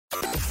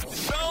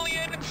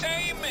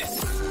entertainment.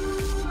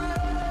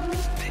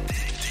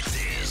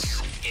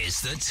 This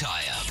is the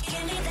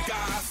tie-up.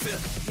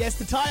 Gossip. Yes,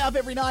 the tie-up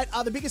every night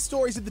are the biggest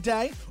stories of the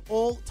day,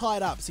 all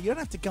tied up. So you don't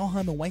have to go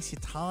home and waste your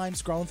time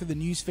scrolling through the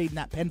news feed and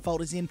that pen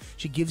folder's in.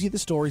 She gives you the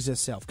stories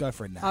herself. Go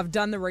for it now. I've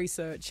done the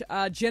research.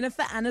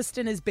 Jennifer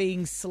Aniston is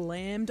being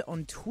slammed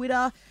on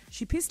Twitter.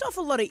 She pissed off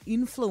a lot of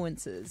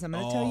influencers. I'm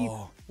going to tell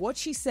you what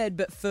she said,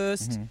 but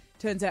first,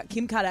 turns out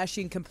Kim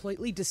Kardashian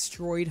completely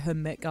destroyed her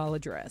Met Gala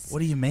dress. What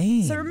do you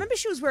mean? So remember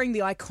she was wearing the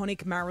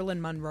iconic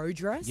Marilyn Monroe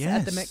dress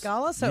at the Met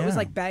Gala? So it was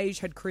like beige,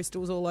 had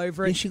crystals all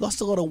over it. Yeah, she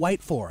lost a lot of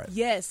weight for it.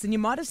 Yes, and you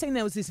might have seen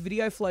there was this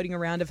video floating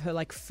around of her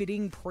like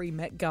fitting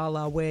pre-Met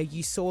Gala where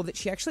you saw that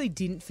she actually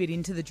didn't fit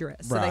into the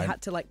dress. So they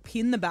had to like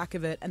pin the back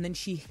of it and then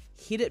she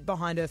hid it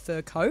behind her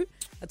fur coat.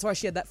 That's why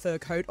she had that fur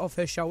coat off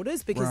her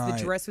shoulders because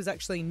the dress was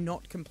actually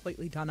not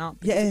completely done up.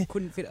 It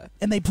couldn't fit her.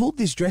 And they pulled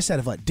this dress out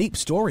of like deep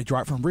storage,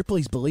 right, from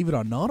Ripley's Believe It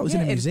or Not. It was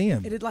in a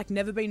museum. It had like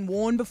never been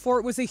worn before.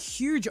 It was a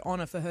huge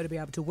honour for her to be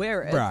able to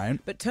wear it. Right.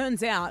 But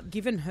turns out,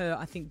 given her,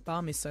 I think,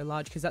 bum is so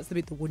large because that's the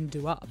bit that wouldn't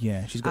do up.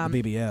 Yeah, she's got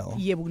the BBL.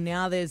 Yeah, well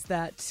now there's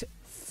that...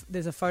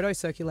 There's a photo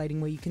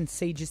circulating where you can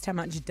see just how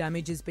much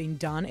damage has been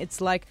done.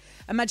 It's like,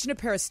 imagine a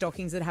pair of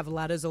stockings that have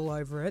ladders all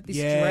over it. This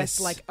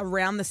dress, like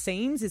around the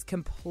seams, is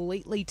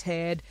completely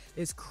teared.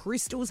 There's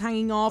crystals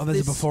hanging off. Oh,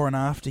 there's a before and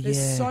after,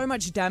 There's so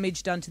much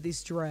damage done to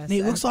this dress. And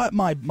it looks like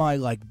my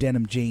like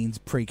denim jeans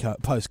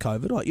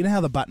post-COVID. Like, you know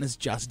how the button is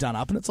just done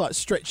up and it's like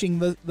stretching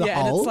the hole?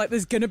 Yeah, and it's like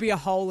there's going to be a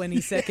hole any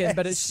second,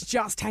 but it's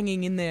just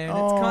hanging in there. And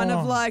it's kind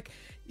of like,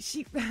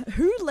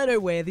 who let her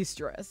wear this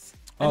dress?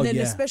 And then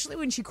especially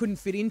when she couldn't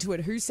fit into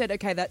it, who said,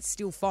 okay, that's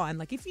still fine?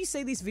 Like, if you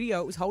see this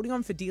video, it was holding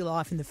on for dear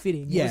life in the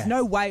fitting. There was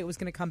no way it was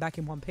going to come back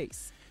in one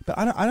piece. But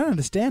I don't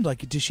understand.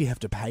 Like, does she have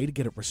to pay to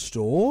get it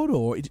restored?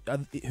 Or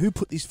who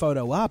put this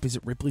photo up? Is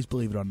it Ripley's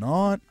Believe It or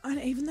Not?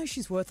 And even though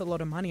she's worth a lot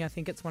of money, I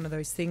think it's one of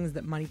those things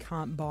that money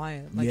can't buy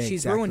it. Like,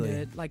 she's ruined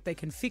it. Like, they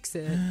can fix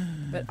it.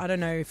 But I don't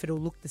know if it'll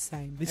look the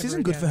same. This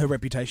isn't good for her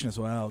reputation as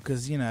well.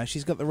 Because, you know,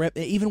 she's got the rep.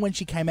 Even when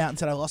she came out and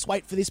said, I lost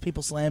weight for this,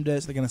 people slammed her.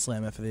 So they're going to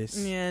slam her for this.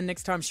 Yeah,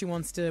 next time she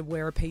wants to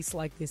wear a piece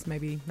like this,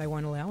 maybe they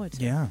won't allow her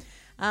to. Yeah.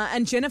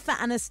 And Jennifer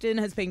Aniston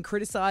has been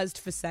criticised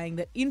for saying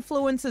that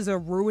influencers are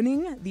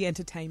ruining the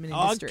entertainment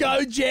industry. Oh,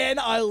 go Jen!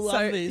 I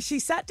love this. She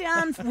sat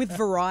down with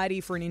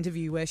Variety for an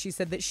interview where she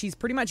said that she's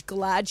pretty much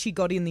glad she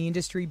got in the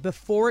industry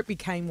before it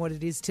became what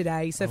it is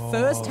today. So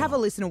first have a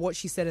listen to what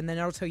she said and then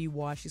I'll tell you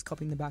why she's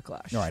copying the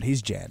backlash. All right,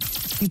 here's Jen.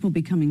 People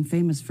becoming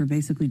famous for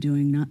basically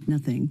doing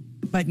nothing,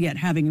 but yet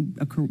having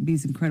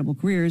these incredible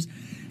careers.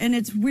 And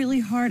it's really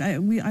hard. I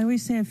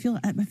always say I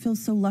feel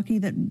so lucky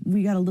that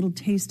we got a little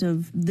taste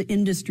of the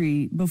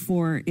industry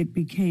before it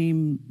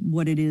became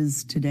what it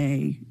is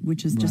today,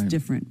 which is just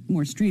different.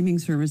 More streaming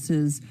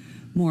services,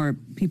 more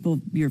people.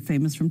 You're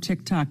famous from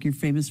TikTok, you're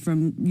famous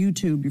from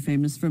YouTube, you're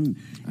famous from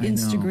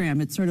Instagram.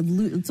 It's sort of,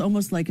 it's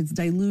almost like it's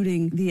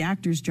diluting the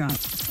actor's job.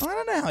 I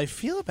don't know how I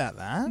feel about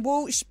that.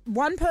 Well,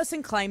 one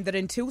person claimed that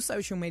until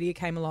social media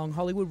came along,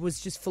 Hollywood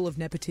was just full of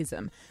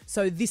nepotism.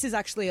 So this is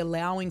actually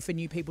allowing for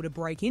new people to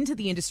break into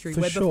the industry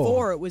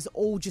before it was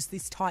all just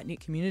this tight-knit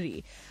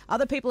community.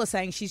 Other people are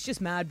saying she's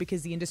just mad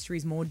because the industry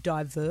is more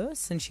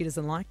diverse and she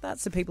doesn't like that.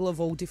 So people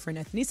of all different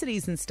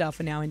ethnicities and stuff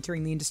are now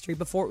entering the industry.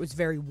 Before it was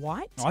very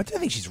white. I don't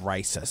think she's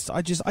racist.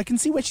 I can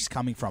see where she's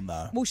coming from,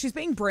 though. Well, she's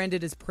being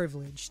branded as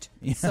privileged.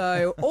 Yeah.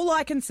 So all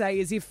I can say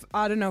is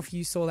I don't know if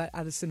you saw that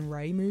Addison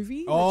Rae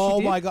movie.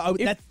 Oh, my God.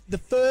 The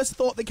first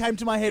thought that came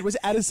to my head was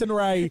Addison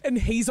Rae. And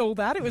He's All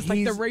That. It was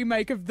like the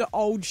remake of the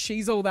old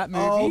She's All That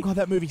movie. Oh, God,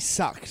 that movie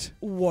sucked.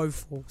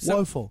 Woeful. So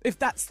Woeful. If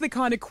that's the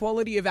kind of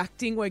quality of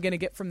acting we're going to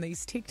get from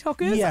these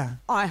TikTokers,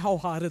 I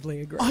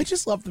wholeheartedly agree. I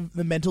just love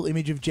the mental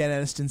image of Jen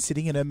Aniston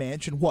sitting in her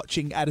mansion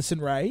watching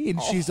Addison Rae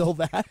and She's All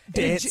That,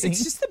 dancing.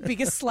 It's just the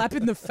biggest slap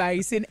in the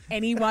face in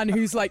anyone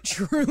who's like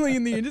truly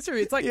in the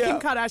industry. It's like Kim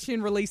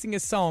Kardashian releasing a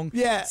song.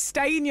 Yeah.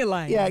 Stay in your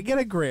lane. Yeah, get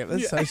a grip.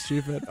 That's so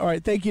stupid. All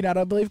right, thank you, Nat.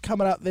 I believe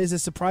coming up there's a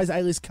surprise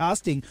A-list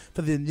casting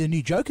for the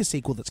new Joker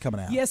sequel that's coming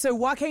out. Yeah, so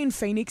Joaquin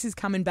Phoenix is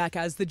coming back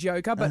as the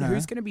Joker, but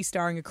who's going to be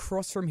starring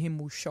across from him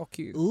will shock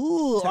you.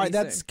 Ooh, all right,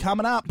 that's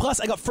coming up. Plus,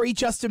 I got free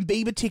Justin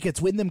Bieber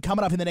tickets. Win them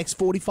coming up in the next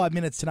 45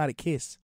 minutes tonight at KISS.